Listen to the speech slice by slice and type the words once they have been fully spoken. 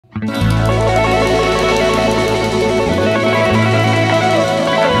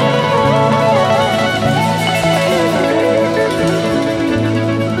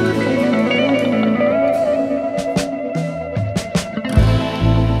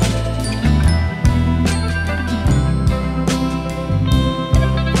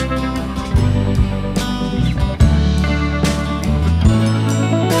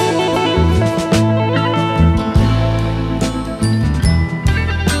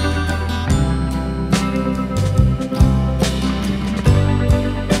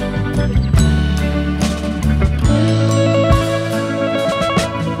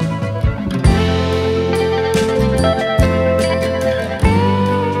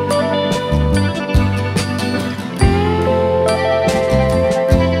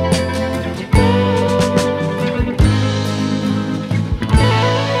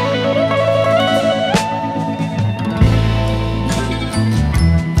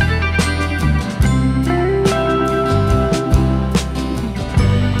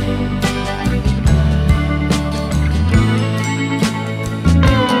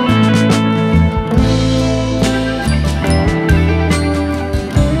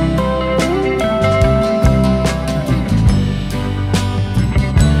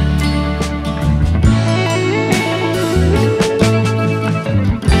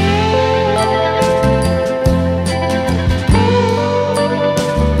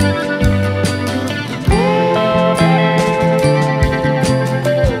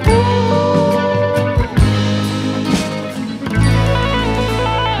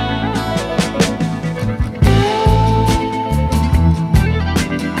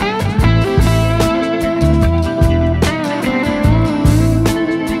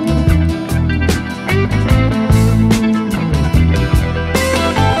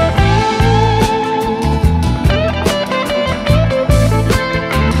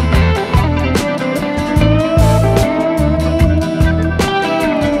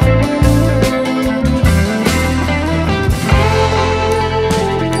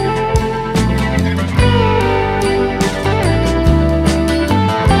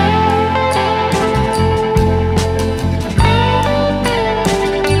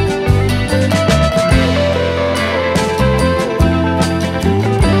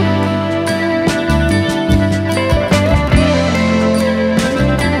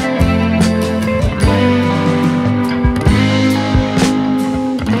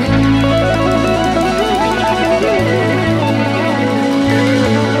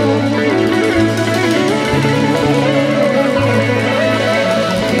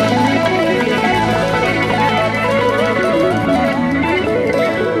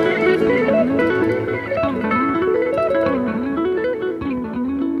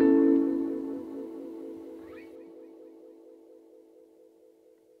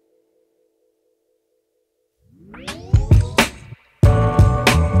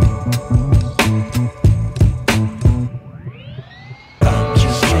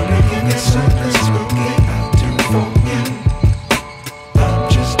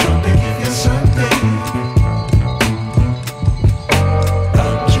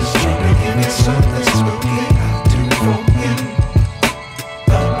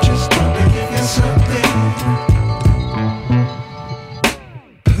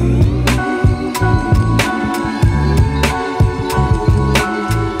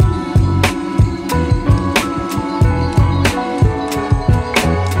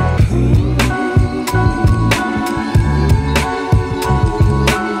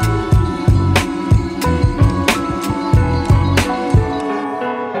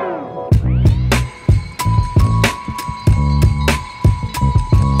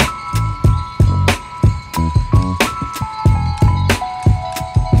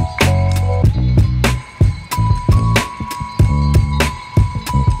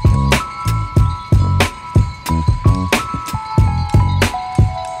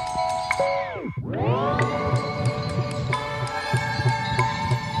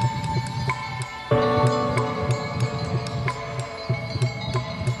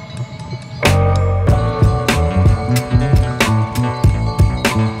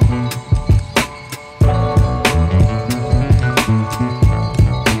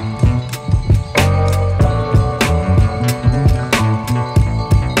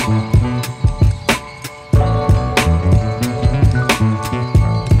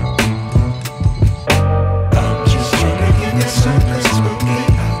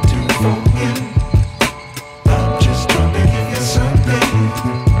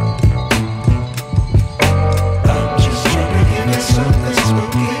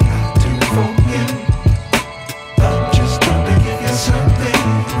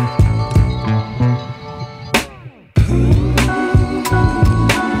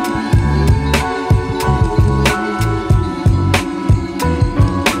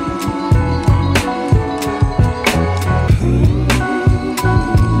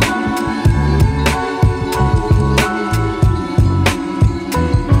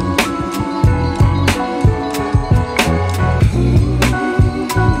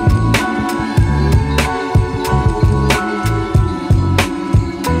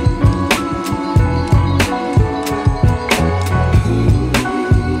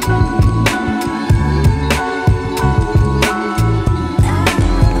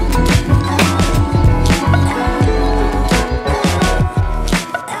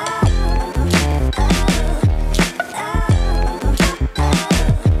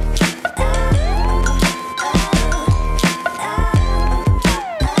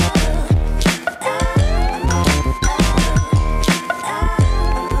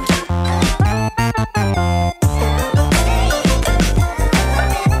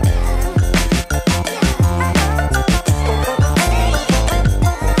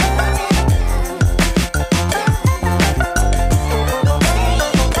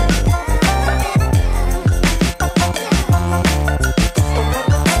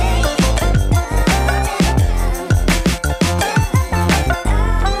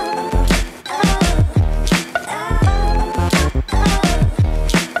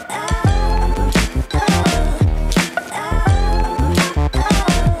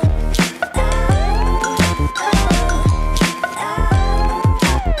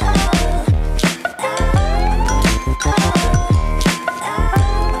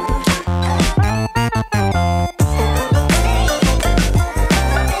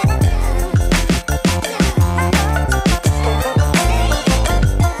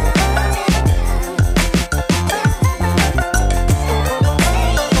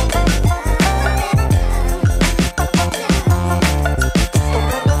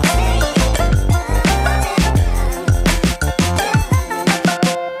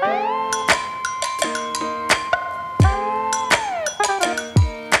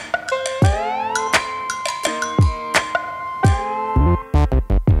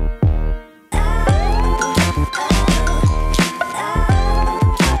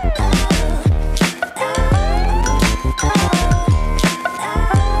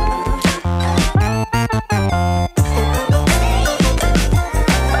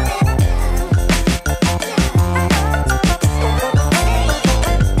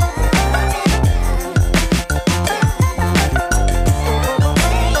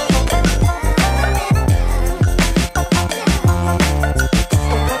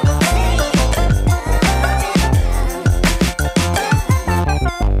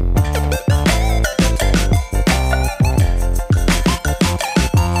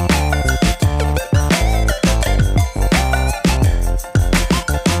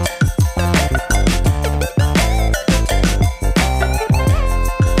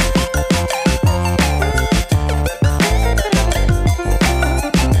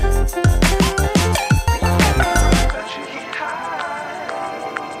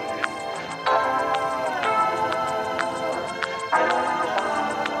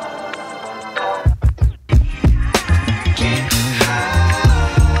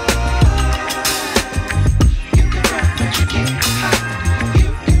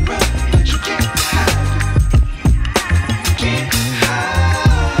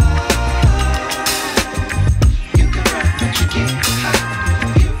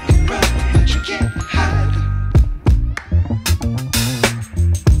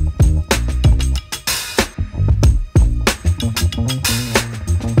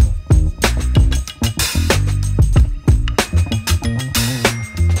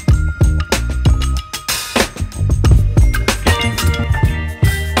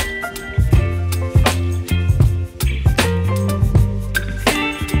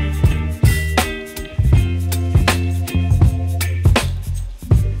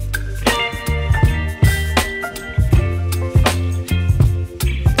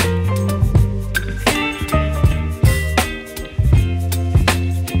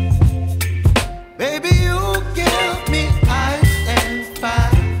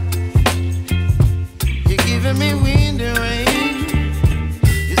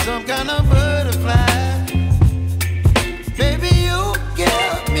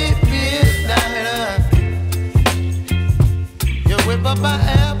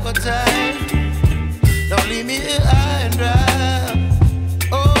appetite. Don't leave me here high and dry.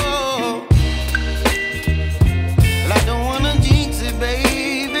 Oh, well, I don't wanna jinx it,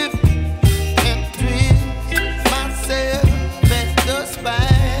 baby, and twist myself at the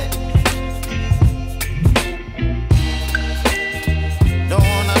spine. Don't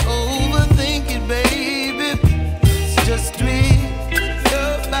wanna overthink it, baby. It's just twist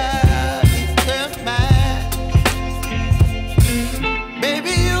your body and mine.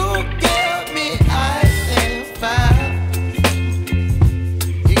 Baby, you give me ice and fire.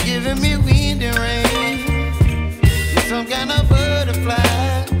 You're giving me wind and rain. You're some kind of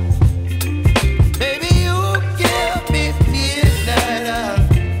butterfly. Baby, you give me midnight.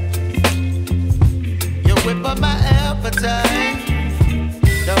 You whip up my appetite.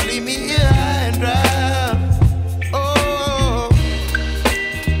 Don't leave me here high and dry. Oh,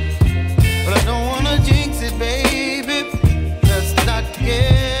 but I don't wanna jinx it, baby. Let's not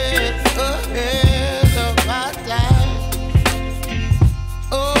get ahead of my time.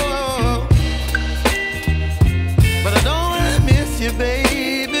 Oh, but I don't wanna miss you,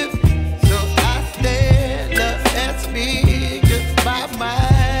 baby. So I stand up and speak my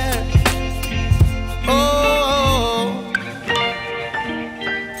mind. Oh.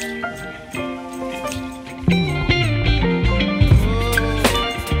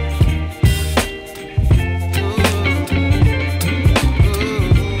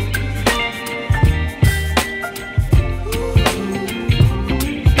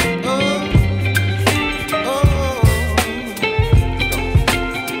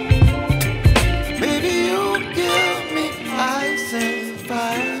 Baby, you give me ice and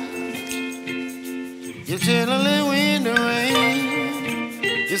fire. You're chilling wind and rain.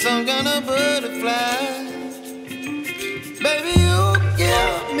 You're some kind of butterfly. Baby, you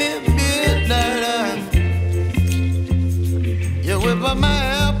give me midnight. You whip up my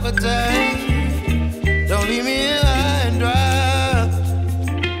appetite. Don't leave me